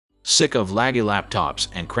Sick of laggy laptops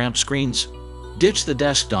and cramped screens? Ditch the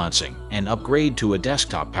desk dancing and upgrade to a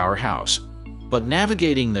desktop powerhouse. But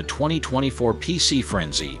navigating the 2024 PC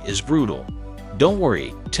frenzy is brutal. Don't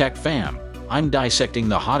worry, Tech Fam, I'm dissecting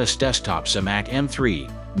the hottest desktops: iMac M3,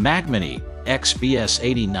 Mac Mini, XPS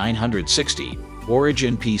 8960,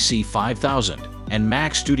 Origin PC 5000, and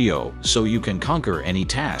Mac Studio, so you can conquer any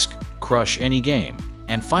task, crush any game,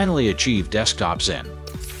 and finally achieve desktop zen.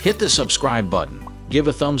 Hit the subscribe button, give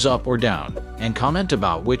a thumbs up or down, and comment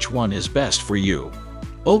about which one is best for you.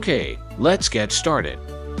 Okay, let's get started.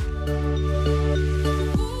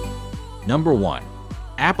 Number 1.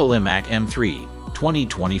 Apple iMac M3,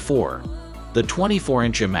 2024. The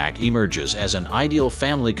 24-inch iMac emerges as an ideal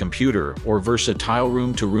family computer or versatile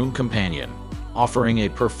room-to-room companion, offering a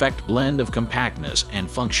perfect blend of compactness and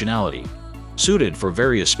functionality. Suited for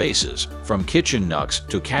various spaces, from kitchen nooks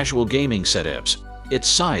to casual gaming setups, its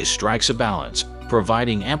size strikes a balance,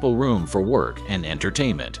 providing ample room for work and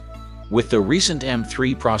entertainment. With the recent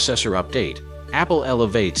M3 processor update, Apple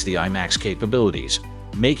elevates the iMac's capabilities,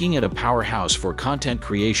 making it a powerhouse for content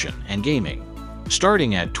creation and gaming.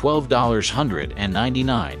 Starting at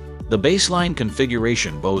 $12.99, the baseline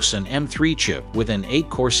configuration boasts an M3 chip with an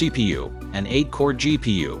 8-core CPU, an 8-core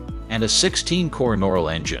GPU, and a 16-core neural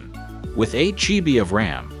engine. With 8 GB of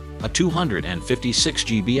RAM, a 256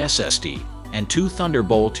 GB SSD, and 2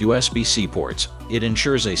 Thunderbolt USB-C ports, it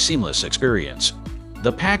ensures a seamless experience.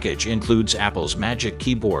 The package includes Apple's Magic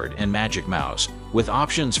Keyboard and Magic Mouse, with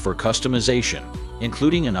options for customization,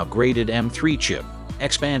 including an upgraded M3 chip,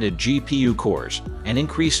 expanded GPU cores, and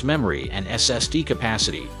increased memory and SSD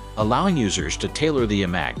capacity, allowing users to tailor the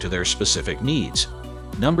iMac to their specific needs.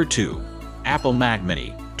 Number 2. Apple Mac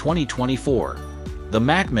Mini, 2024. The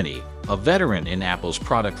Mac Mini, a veteran in Apple's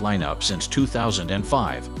product lineup since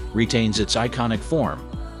 2005, retains its iconic form,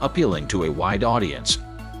 appealing to a wide audience.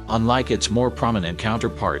 Unlike its more prominent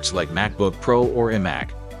counterparts like MacBook Pro or iMac,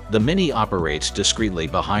 the Mini operates discreetly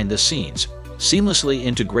behind the scenes, seamlessly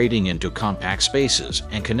integrating into compact spaces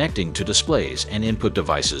and connecting to displays and input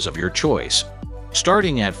devices of your choice.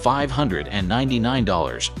 Starting at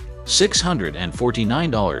 $599,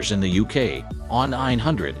 $649 in the UK, on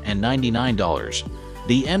 $999,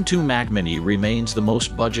 the M2 Mac Mini remains the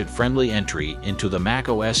most budget-friendly entry into the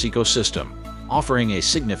macOS ecosystem, offering a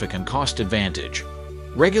significant cost advantage.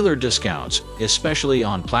 Regular discounts, especially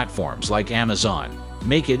on platforms like Amazon,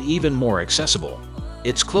 make it even more accessible.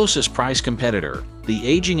 Its closest price competitor, the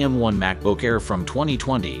aging M1 MacBook Air from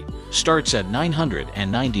 2020, starts at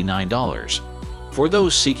 $999. For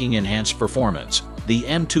those seeking enhanced performance, the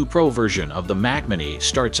M2 Pro version of the Mac Mini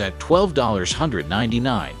starts at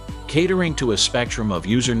 $12.99, catering to a spectrum of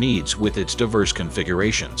user needs with its diverse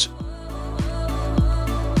configurations.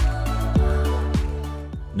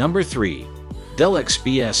 Number 3. Dell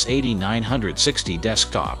XPS 8960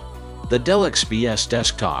 Desktop. The Dell XPS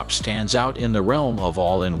desktop stands out in the realm of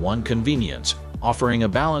all-in-one convenience, offering a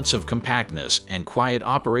balance of compactness and quiet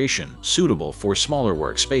operation suitable for smaller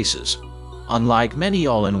workspaces. Unlike many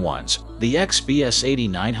all-in-ones, the XPS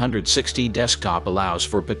 8960 desktop allows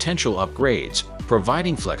for potential upgrades,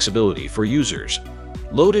 providing flexibility for users.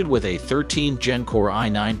 Loaded with a 13th Gen Core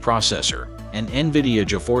i9 processor, an NVIDIA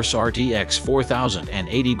GeForce RTX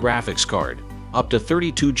 4080 graphics card, up to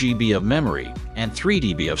 32 GB of memory, and 3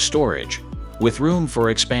 GB of storage. With room for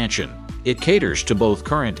expansion, it caters to both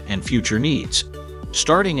current and future needs.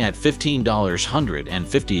 Starting at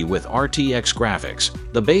 $15.50 with RTX graphics,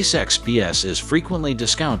 the base XPS is frequently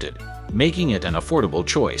discounted, making it an affordable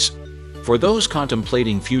choice. For those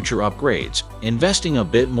contemplating future upgrades, investing a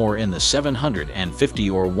bit more in the 750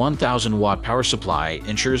 or 1000 watt power supply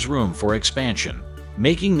ensures room for expansion,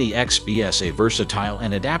 making the XPS a versatile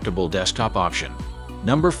and adaptable desktop option.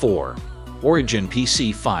 Number 4. Origin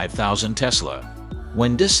PC 5000 Tesla.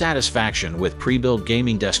 When dissatisfaction with pre-built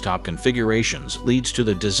gaming desktop configurations leads to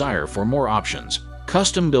the desire for more options,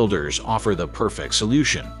 custom builders offer the perfect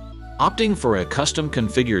solution. Opting for a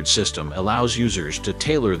custom-configured system allows users to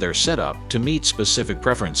tailor their setup to meet specific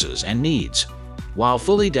preferences and needs. While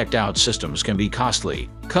fully decked-out systems can be costly,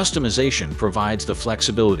 customization provides the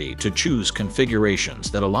flexibility to choose configurations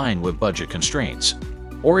that align with budget constraints.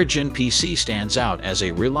 Origin PC stands out as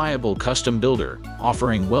a reliable custom builder,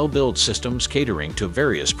 offering well-built systems catering to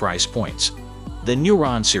various price points. The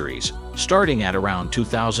Neuron series, starting at around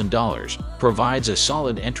 $2,000, provides a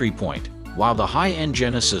solid entry point, while the high-end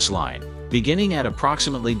Genesis line, beginning at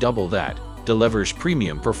approximately double that, delivers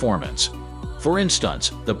premium performance. For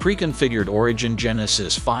instance, the pre-configured Origin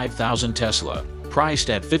Genesis 5000 Tesla, priced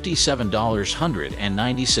at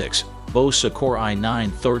 $57.96, boasts a Core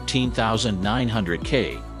i9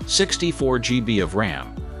 13900K, 64 GB of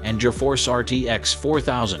RAM, and GeForce RTX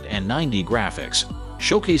 4090 graphics,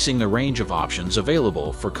 showcasing the range of options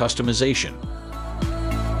available for customization.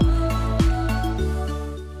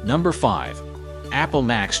 Number 5. Apple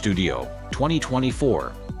Mac Studio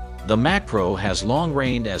 2024. The Mac Pro has long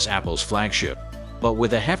reigned as Apple's flagship, but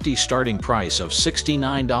with a hefty starting price of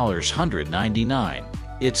 $69.99,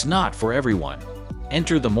 it's not for everyone.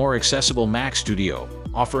 Enter the more accessible Mac Studio,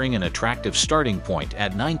 offering an attractive starting point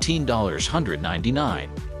at $19.99.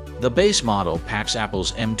 The base model packs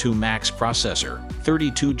Apple's M2 Max processor,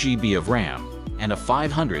 32 GB of RAM, and a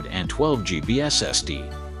 512 GB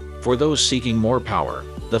SSD. For those seeking more power,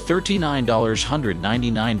 the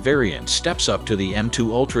 $39.99 variant steps up to the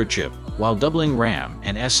M2 Ultra chip while doubling RAM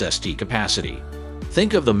and SSD capacity.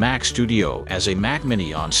 Think of the Mac Studio as a Mac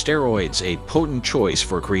Mini on steroids, a potent choice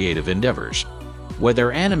for creative endeavors.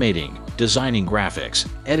 Whether animating, designing graphics,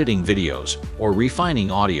 editing videos, or refining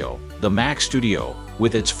audio, the Mac Studio,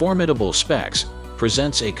 with its formidable specs,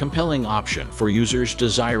 presents a compelling option for users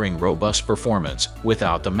desiring robust performance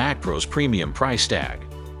without the Mac Pro's premium price tag.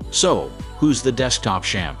 So, who's the desktop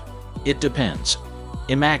champ? It depends.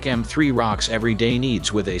 iMac M3 rocks everyday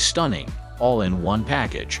needs with a stunning, all-in-one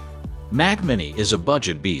package. Mac Mini is a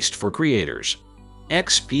budget beast for creators.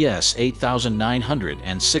 XPS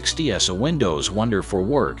 8960S, a Windows wonder for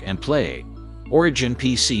work and play. Origin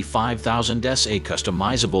PC 5000S, a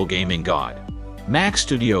customizable gaming god. Mac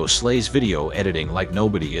Studio slays video editing like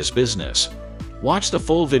nobody is business. Watch the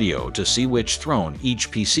full video to see which throne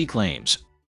each PC claims.